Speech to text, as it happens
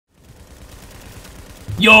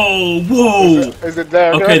Yo, whoa! Is it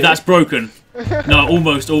there? Okay, that's broken. No,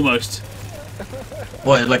 almost.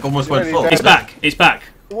 What? It like almost went full. It's back. It's back.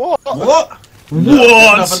 What? What?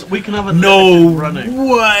 What? We can have a No running.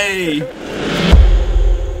 way!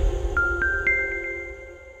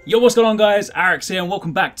 Yo, what's going on, guys? Arekkz here, and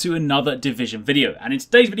welcome back to another Division video. And in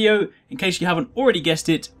today's video, in case you haven't already guessed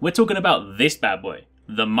it, we're talking about this bad boy,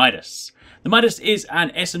 the Midas. The Midas is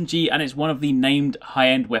an SMG, and it's one of the named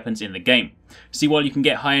high-end weapons in the game. See, while you can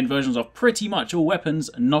get high-end versions of pretty much all weapons,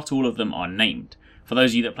 not all of them are named. For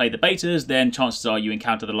those of you that play the betas, then chances are you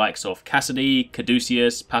encounter the likes of Cassidy,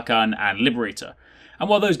 Caduceus, Pakan, and Liberator. And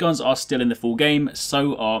while those guns are still in the full game,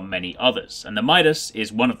 so are many others, and the Midas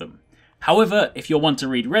is one of them. However, if you're one to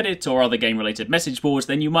read Reddit or other game-related message boards,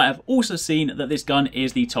 then you might have also seen that this gun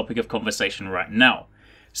is the topic of conversation right now.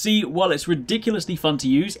 See, while it's ridiculously fun to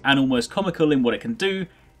use and almost comical in what it can do,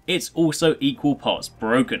 it's also equal parts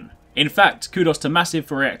broken. In fact, kudos to Massive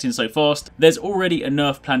for reacting so fast. There's already a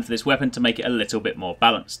nerf planned for this weapon to make it a little bit more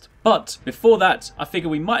balanced. But before that, I figure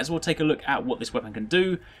we might as well take a look at what this weapon can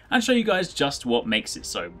do and show you guys just what makes it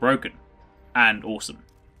so broken and awesome.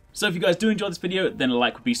 So if you guys do enjoy this video, then a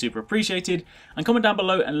like would be super appreciated, and comment down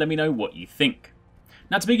below and let me know what you think.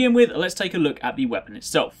 Now to begin with, let's take a look at the weapon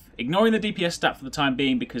itself. Ignoring the DPS stat for the time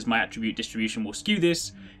being because my attribute distribution will skew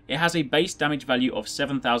this, it has a base damage value of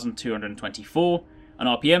 7,224, an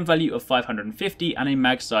RPM value of 550 and a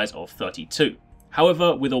mag size of 32.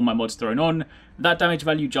 However, with all my mods thrown on, that damage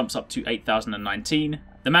value jumps up to 8,019,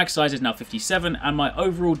 the mag size is now 57, and my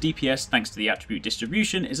overall DPS thanks to the attribute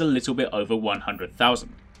distribution is a little bit over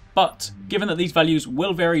 100,000. But, given that these values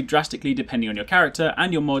will vary drastically depending on your character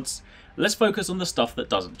and your mods, let's focus on the stuff that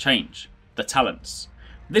doesn't change, the talents.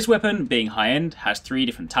 This weapon, being high-end, has 3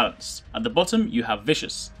 different talents. At the bottom, you have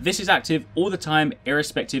Vicious. This is active all the time,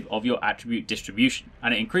 irrespective of your attribute distribution,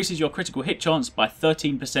 and it increases your critical hit chance by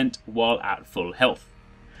 13% while at full health.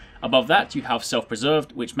 Above that, you have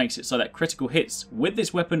Self-Preserved, which makes it so that critical hits with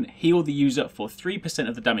this weapon heal the user for 3%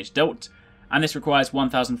 of the damage dealt, and this requires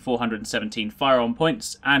 1,417 firearm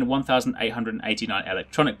points and 1,889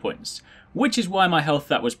 electronic points, which is why my health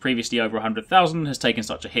that was previously over 100,000 has taken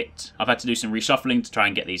such a hit. I've had to do some reshuffling to try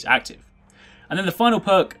and get these active. And then the final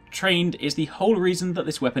perk, Trained, is the whole reason that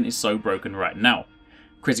this weapon is so broken right now.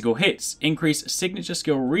 Critical hits increase signature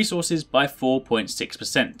skill resources by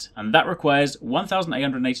 4.6%, and that requires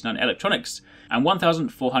 1,889 electronics and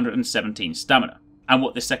 1,417 stamina. And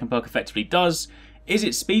what this second perk effectively does is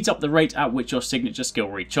it speeds up the rate at which your signature skill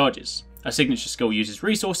recharges. A signature skill uses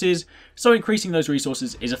resources, so increasing those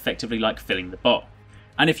resources is effectively like filling the bar.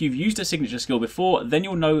 And if you've used a signature skill before, then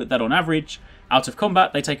you'll know that on average, out of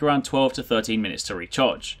combat they take around 12 to 13 minutes to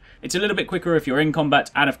recharge. It's a little bit quicker if you're in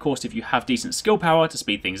combat, and of course if you have decent skill power to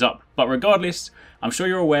speed things up. But regardless, I'm sure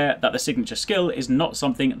you're aware that the signature skill is not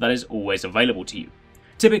something that is always available to you.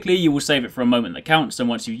 Typically you will save it for a moment that counts, and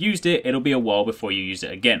once you've used it, it'll be a while before you use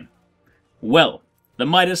it again. Well, the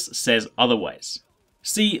Midas says otherwise.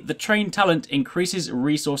 See, the Trained talent increases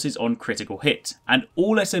resources on critical hit, and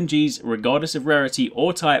all SMGs, regardless of rarity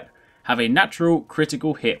or type, have a natural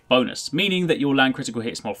critical hit bonus, meaning that you'll land critical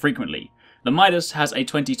hits more frequently. The Midas has a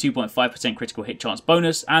 22.5% critical hit chance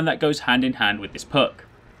bonus, and that goes hand in hand with this perk.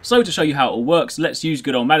 So to show you how it all works, let's use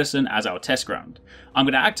good old Madison as our test ground. I'm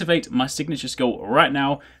going to activate my signature skill right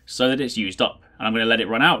now so that it's used up, and I'm going to let it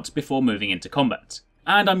run out before moving into combat.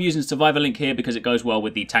 And I'm using Survivor Link here because it goes well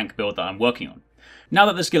with the tank build that I'm working on. Now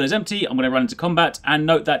that the skill is empty, I'm going to run into combat, and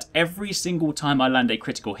note that every single time I land a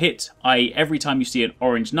critical hit, i.e. every time you see an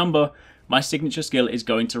orange number, my signature skill is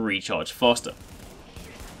going to recharge faster.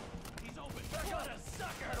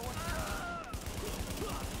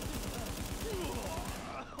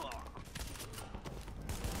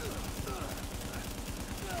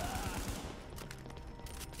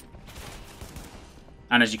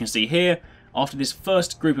 And as you can see here, after this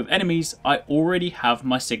first group of enemies, I already have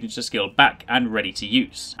my signature skill back and ready to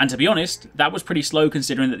use. And to be honest, that was pretty slow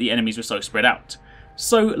considering that the enemies were so spread out.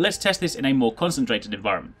 So let's test this in a more concentrated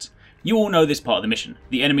environment. You all know this part of the mission.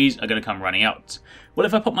 The enemies are going to come running out. Well,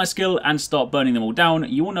 if I pop my skill and start burning them all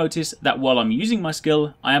down, you will notice that while I'm using my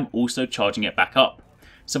skill, I am also charging it back up.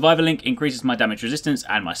 Survivor Link increases my damage resistance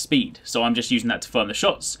and my speed, so I'm just using that to firm the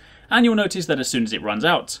shots, and you'll notice that as soon as it runs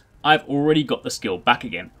out, I've already got the skill back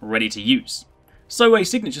again, ready to use. So a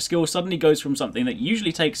signature skill suddenly goes from something that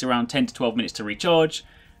usually takes around 10 to 12 minutes to recharge,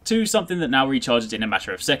 to something that now recharges in a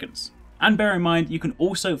matter of seconds. And bear in mind, you can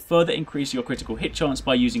also further increase your critical hit chance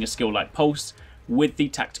by using a skill like Pulse with the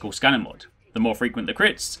Tactical Scanner mod. The more frequent the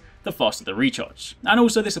crits, the faster the recharge. And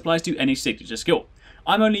also this applies to any signature skill.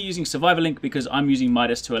 I'm only using Survivor Link because I'm using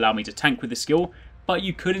Midas to allow me to tank with this skill, but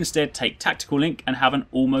you could instead take Tactical Link and have an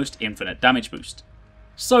almost infinite damage boost.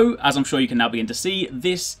 So, as I'm sure you can now begin to see,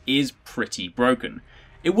 this is pretty broken.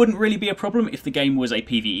 It wouldn't really be a problem if the game was a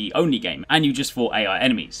PvE only game and you just fought AI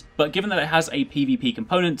enemies, but given that it has a PvP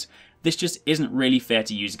component, this just isn't really fair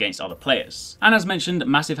to use against other players. And as mentioned,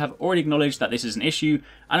 Massive have already acknowledged that this is an issue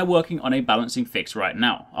and are working on a balancing fix right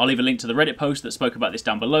now. I'll leave a link to the Reddit post that spoke about this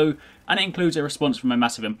down below, and it includes a response from a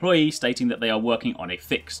Massive employee stating that they are working on a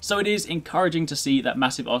fix. So it is encouraging to see that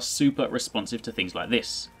Massive are super responsive to things like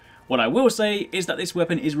this. What I will say is that this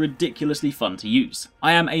weapon is ridiculously fun to use.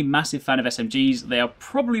 I am a massive fan of SMGs, they are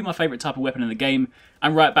probably my favourite type of weapon in the game,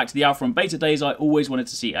 and right back to the alpha and beta days I always wanted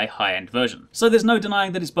to see a high-end version. So there's no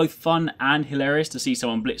denying that it's both fun and hilarious to see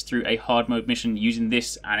someone blitz through a hard mode mission using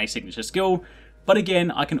this and a signature skill, but again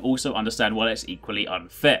I can also understand why it's equally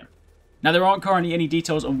unfair. Now there aren't currently any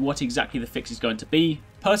details on what exactly the fix is going to be.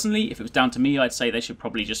 Personally, if it was down to me, I'd say they should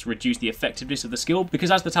probably just reduce the effectiveness of the skill,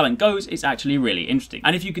 because as the talent goes, it's actually really interesting.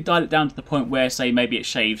 And if you could dial it down to the point where, say, maybe it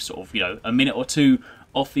shaves sort of, a minute or two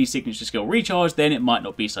off the signature skill recharge, then it might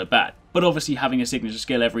not be so bad. But obviously having a signature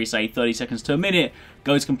skill every, say, 30 seconds to a minute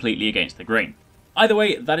goes completely against the grain. Either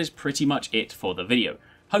way, that is pretty much it for the video.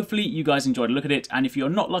 Hopefully you guys enjoyed a look at it, and if you're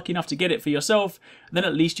not lucky enough to get it for yourself, then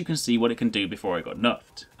at least you can see what it can do before it got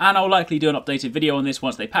nerfed. And I'll likely do an updated video on this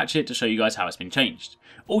once they patch it to show you guys how it's been changed.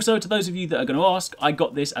 Also, to those of you that are going to ask, I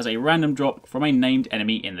got this as a random drop from a named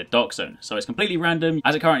enemy in the Dark Zone. So it's completely random.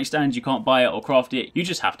 As it currently stands, you can't buy it or craft it, you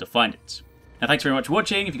just have to find it. Now thanks very much for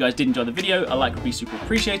watching. If you guys did enjoy the video, a like would be super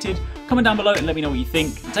appreciated. Comment down below and let me know what you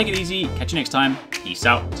think. Take it easy, catch you next time, peace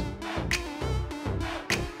out.